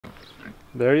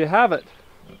There you have it.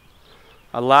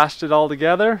 I lashed it all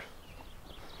together.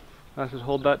 I should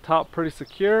hold that top pretty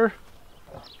secure.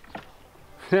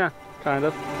 Yeah, kind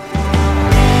of.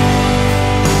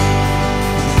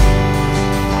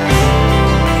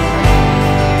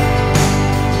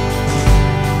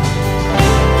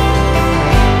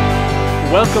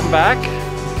 Welcome back.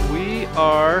 We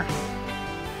are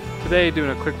today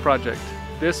doing a quick project.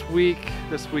 This weekend,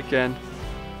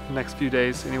 the next few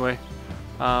days anyway.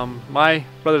 My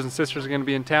brothers and sisters are going to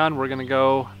be in town. We're going to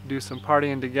go do some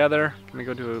partying together. Going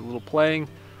to go do a little playing.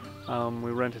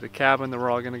 We rented a cabin that we're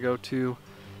all going to go to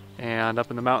and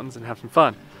up in the mountains and have some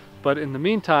fun. But in the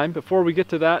meantime, before we get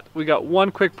to that, we got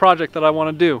one quick project that I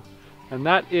want to do, and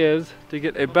that is to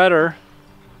get a better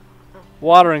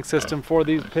watering system for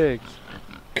these pigs.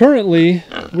 Currently,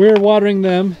 we're watering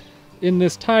them in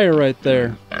this tire right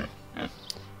there.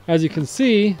 As you can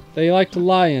see, they like to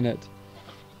lie in it.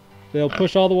 They'll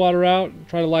push all the water out,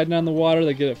 try to lie down the water,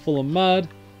 they get it full of mud,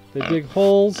 they dig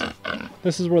holes.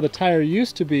 This is where the tire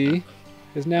used to be,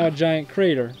 is now a giant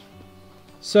crater.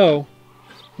 So,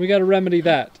 we got to remedy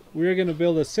that. We're going to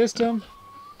build a system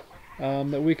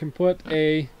that we can put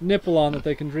a nipple on that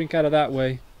they can drink out of that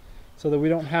way, so that we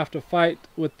don't have to fight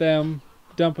with them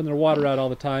dumping their water out all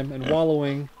the time and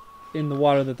wallowing in the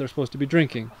water that they're supposed to be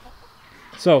drinking.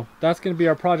 So, that's going to be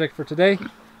our project for today.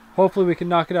 Hopefully we can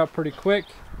knock it out pretty quick,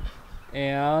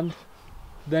 and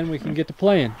then we can get to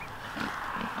playing.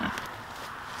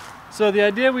 So the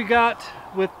idea we got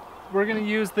with, we're going to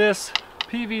use this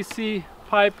PVC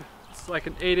pipe. It's like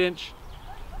an 8-inch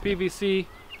PVC.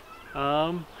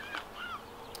 We're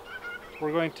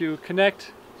going to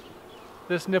connect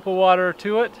this nipple water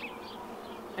to it,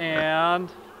 and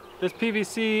this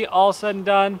PVC, all said and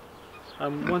done,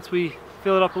 once we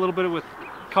fill it up a little bit with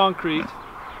concrete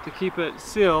to keep it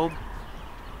sealed,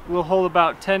 will hold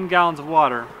about 10 gallons of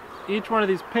water. Each one of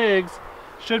these pigs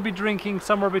should be drinking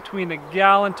somewhere between a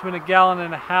gallon to a gallon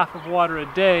and a half of water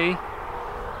a day,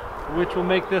 which will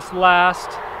make this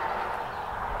last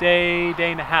day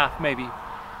and a half maybe,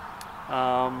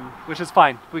 which is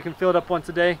fine. We can fill it up once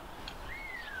a day.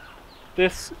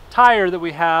 This tire that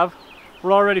we have,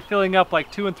 we're already filling up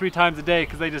like 2 and 3 times a day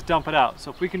because they just dump it out. So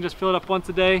if we can just fill it up once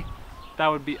a day, that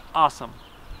would be awesome.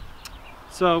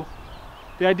 So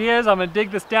the idea is I'm going to dig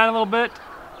this down a little bit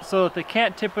so that they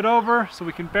can't tip it over, so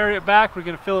we can bury it back. We're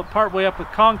going to fill it part way up with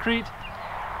concrete,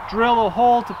 drill a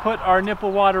hole to put our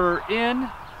nipple waterer in,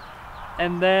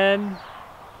 and then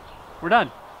we're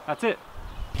done. That's it.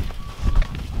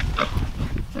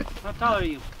 How tall are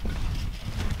you?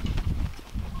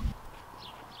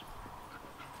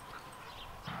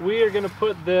 We are going to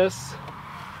put this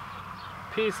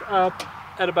piece up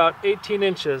at about 18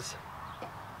 inches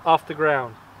off the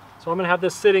ground. So I'm going to have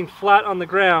this sitting flat on the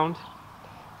ground.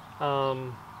 We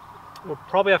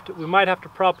might have to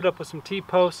prop it up with some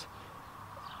T-posts.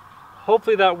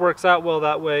 Hopefully that works out well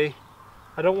that way.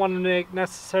 I don't want to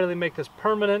necessarily make this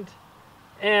permanent,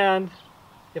 and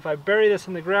if I bury this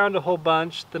in the ground a whole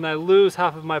bunch, then I lose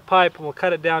half of my pipe and we'll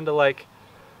cut it down to like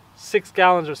 6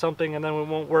 gallons or something, and then it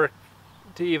won't work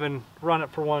to even run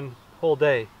it for one whole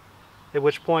day, at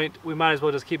which point we might as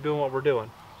well just keep doing what we're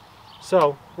doing.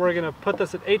 So we're going to put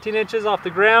this at 18 inches off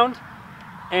the ground,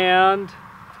 and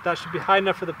that should be high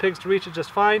enough for the pigs to reach it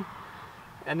just fine.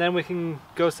 And then we can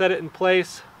go set it in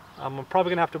place. I'm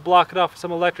probably going to have to block it off with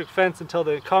some electric fence until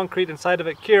the concrete inside of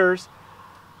it cures,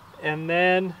 and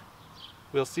then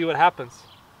we'll see what happens.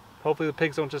 Hopefully the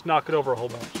pigs don't just knock it over a whole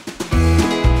bunch.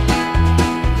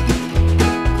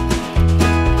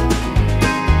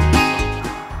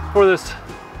 For this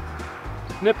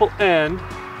nipple end,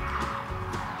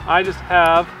 I just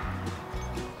have,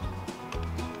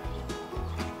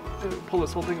 pull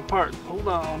this whole thing apart, hold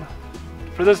on.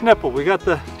 For this nipple, we got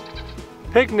the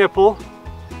pig nipple,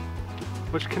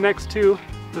 which connects to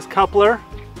this coupler,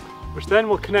 which then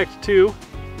will connect to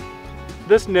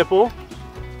this nipple.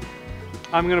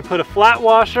 I'm going to put a flat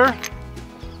washer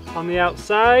on the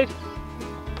outside,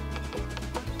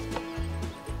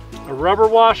 a rubber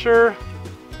washer,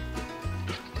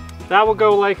 that will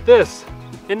go like this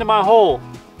into my hole.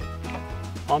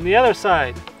 On the other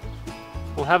side,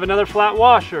 we'll have another flat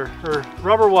washer or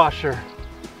rubber washer,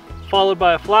 followed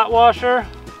by a flat washer,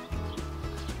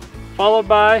 followed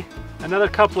by another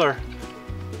coupler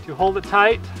to hold it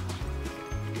tight.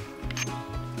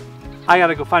 I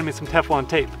gotta go find me some Teflon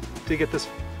tape to get this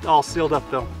all sealed up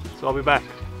though, so I'll be back.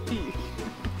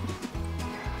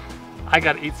 I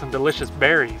gotta eat some delicious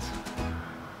berries.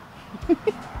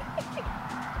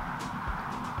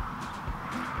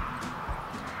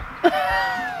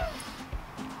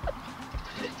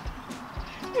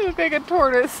 You look like a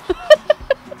tortoise.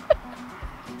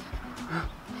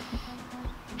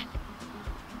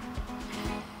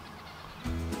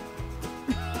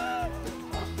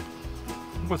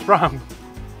 wrong?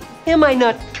 Am I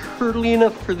not turtly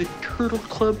enough for the Turtle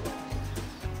Club?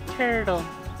 Turtle,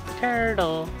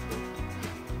 turtle.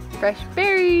 Fresh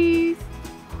berries.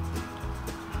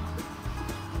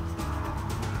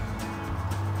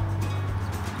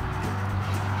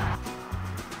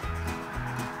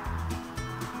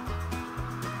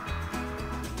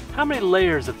 How many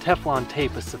layers of Teflon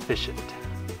tape is sufficient?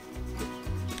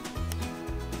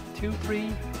 2, 3,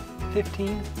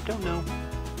 15? Don't know.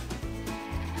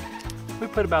 We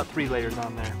put about 3 layers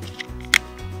on there.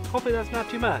 Hopefully that's not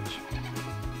too much.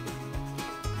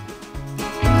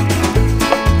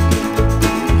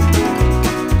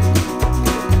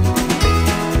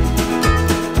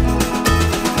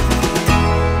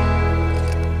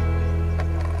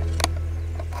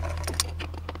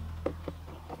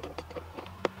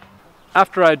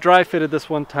 After I dry fitted this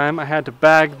one time, I had to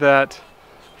bag that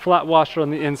flat washer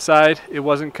on the inside. It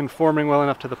wasn't conforming well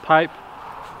enough to the pipe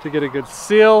to get a good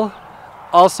seal.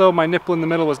 Also, my nipple in the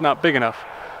middle was not big enough,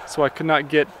 so I could not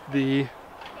get the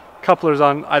couplers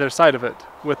on either side of it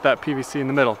with that PVC in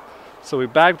the middle. So we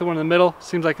bagged the one in the middle.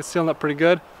 Seems like it's sealing up pretty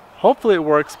good. Hopefully it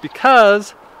works,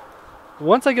 because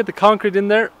once I get the concrete in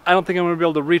there, I don't think I'm going to be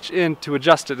able to reach in to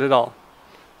adjust it at all.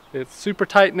 It's super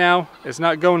tight now. It's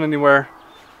not going anywhere.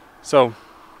 So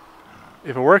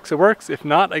if it works, it works. If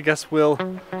not, I guess we'll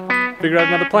figure out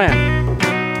another plan.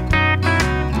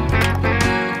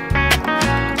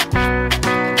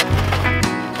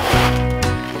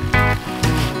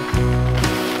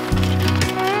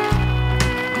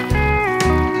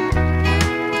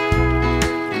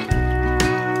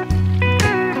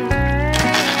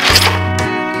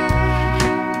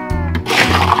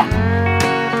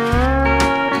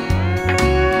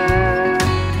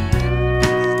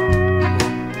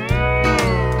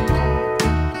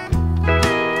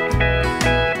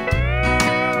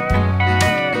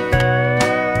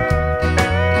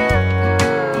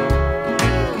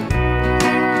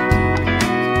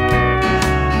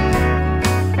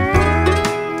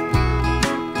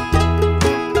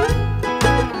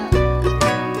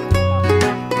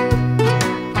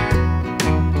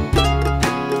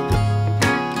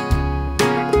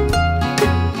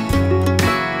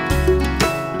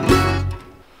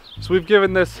 So we've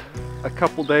given this a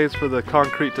couple days for the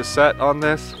concrete to set on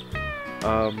this.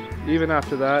 Even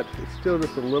after that, it's still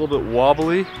just a little bit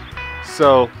wobbly.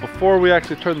 So before we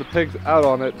actually turn the pigs out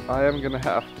on it, I am gonna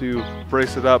have to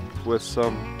brace it up with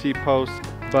some T-posts.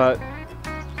 But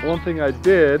one thing I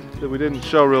did that we didn't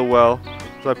show real well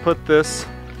is I put this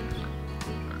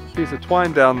piece of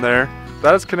twine down there.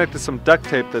 That is connected to some duct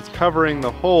tape that's covering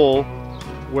the hole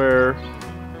where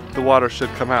the water should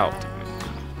come out.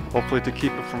 Hopefully to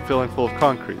keep it from filling full of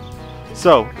concrete.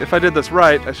 So if I did this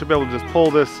right, I should be able to just pull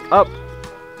this up,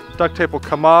 duct tape will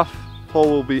come off, hole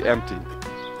will be empty.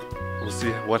 We'll see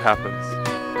what happens.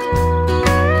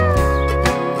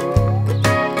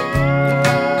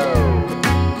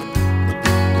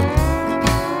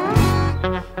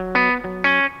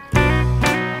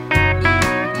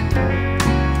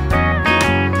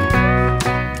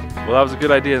 Well, that was a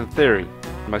good idea in theory.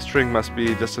 My string must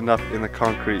be just enough in the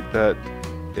concrete that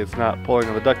it's not pulling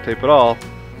on the duct tape at all,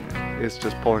 it's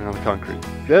just pulling on the concrete.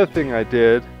 The other thing I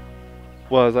did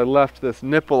was I left this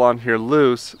nipple on here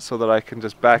loose so that I can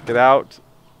just back it out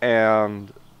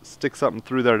and stick something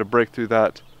through there to break through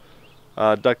that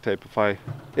duct tape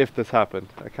if this happened.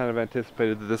 I kind of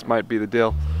anticipated that this might be the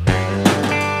deal.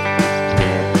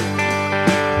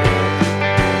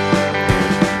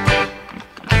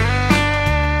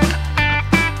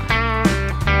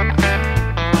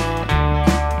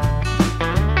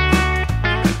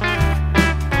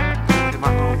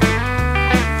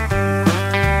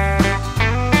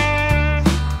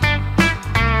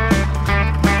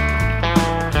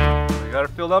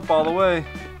 Filled up all the way.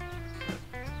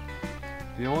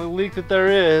 The only leak that there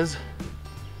is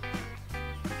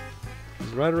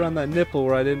right around that nipple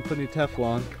where I didn't put any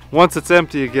Teflon. Once it's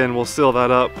empty again, we'll seal that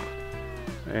up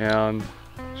and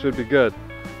should be good.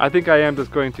 I think I am just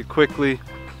going to quickly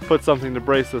put something to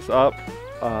brace this up.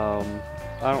 I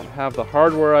don't have the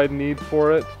hardware I need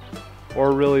for it,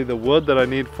 or really the wood that I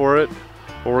need for it,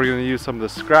 but we're going to use some of the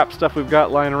scrap stuff we've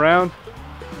got lying around,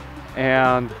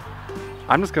 and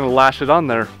I'm just going to lash it on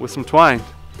there with some twine.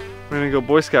 We're going to go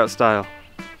Boy Scout style.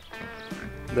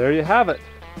 There you have it.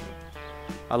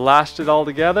 I lashed it all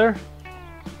together.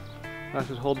 I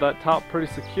should hold that top pretty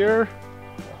secure.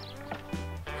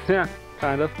 Yeah,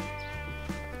 kind of.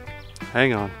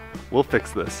 Hang on, we'll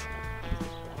fix this.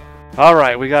 All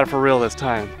right, we got it for real this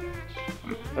time.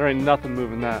 There ain't nothing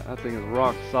moving that. That thing is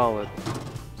rock solid.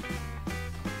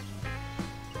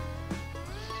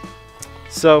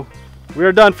 So, we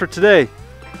are done for today.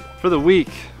 for the week.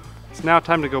 It's now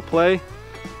time to go play.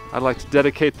 I'd like to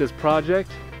dedicate this project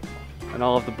and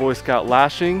all of the Boy Scout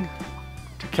lashing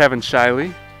to Kevin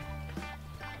Shiley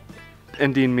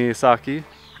and Dean Miyazaki,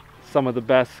 some of the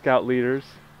best scout leaders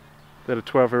that a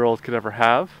 12-year-old could ever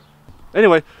have.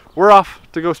 Anyway, we're off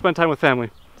to go spend time with family.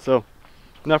 So,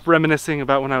 enough reminiscing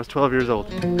about when I was 12 years old.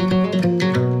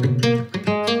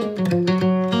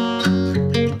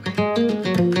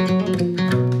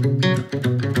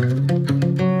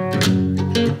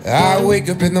 I wake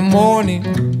up in the morning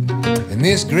in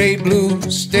this great blue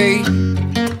state.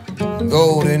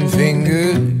 Golden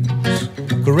fingers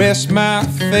caress my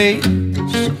face.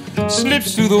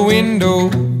 Slips through the window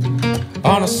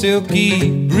on a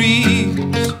silky breeze.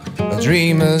 A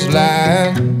dreamer's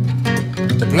line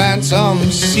to plant some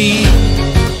seeds.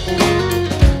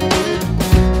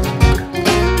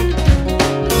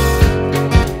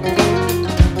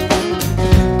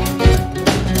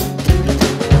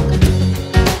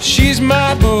 She's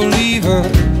my believer,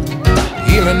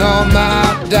 healing all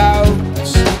my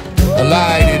doubts. A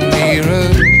lighted mirror,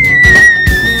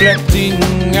 reflecting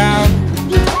out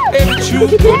every true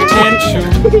potential.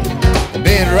 A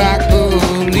bedrock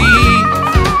belief,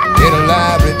 an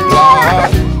elaborate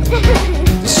plot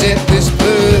to set this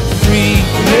bird free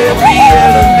from every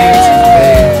element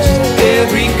fixed,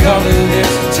 every color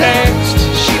that's attached.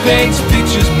 She paints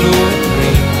pictures blue and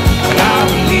green, and I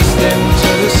release them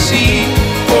to the sea.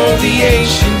 For the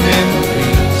ancient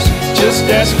memories, just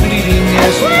as fleeting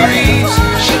as a breeze.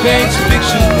 She paints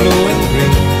pictures blue and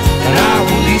green, and I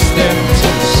release them to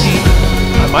the sea.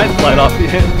 I might slide off the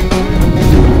end.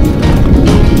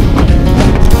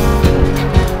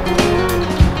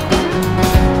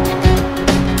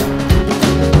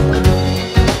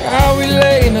 How we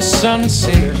lay in the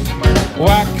sunset,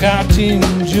 white caught in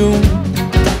June.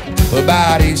 Her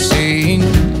body sings,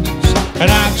 and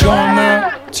I join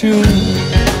the tune.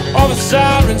 All the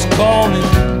sirens calling,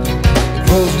 the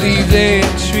crows leave their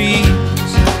trees,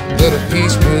 but a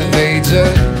peace pervades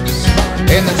us,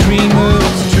 and the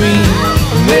dreamers dream.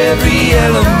 From every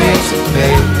element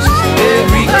faced,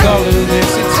 every color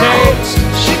that's attached.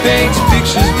 She paints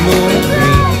pictures blue and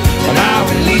green, and I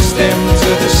release them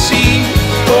to the sea.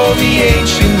 For the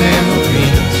ancient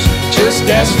memories, just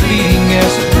as fleeting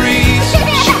as a breeze.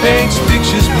 She paints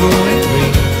pictures blue and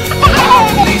green, and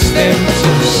I release them to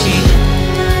the sea.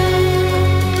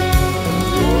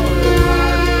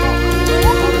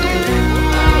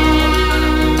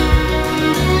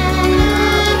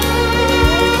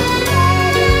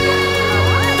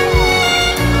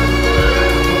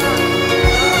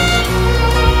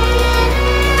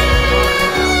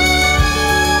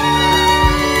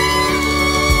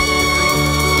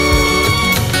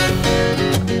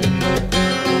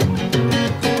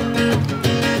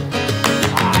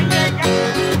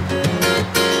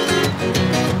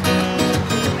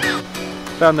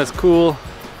 Found this cool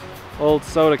old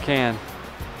soda can.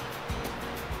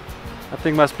 That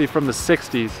thing must be from the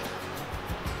 60s.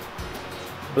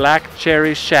 Black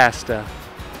Cherry Shasta.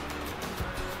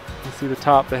 You see the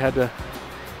top, they had to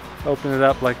open it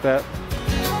up like that.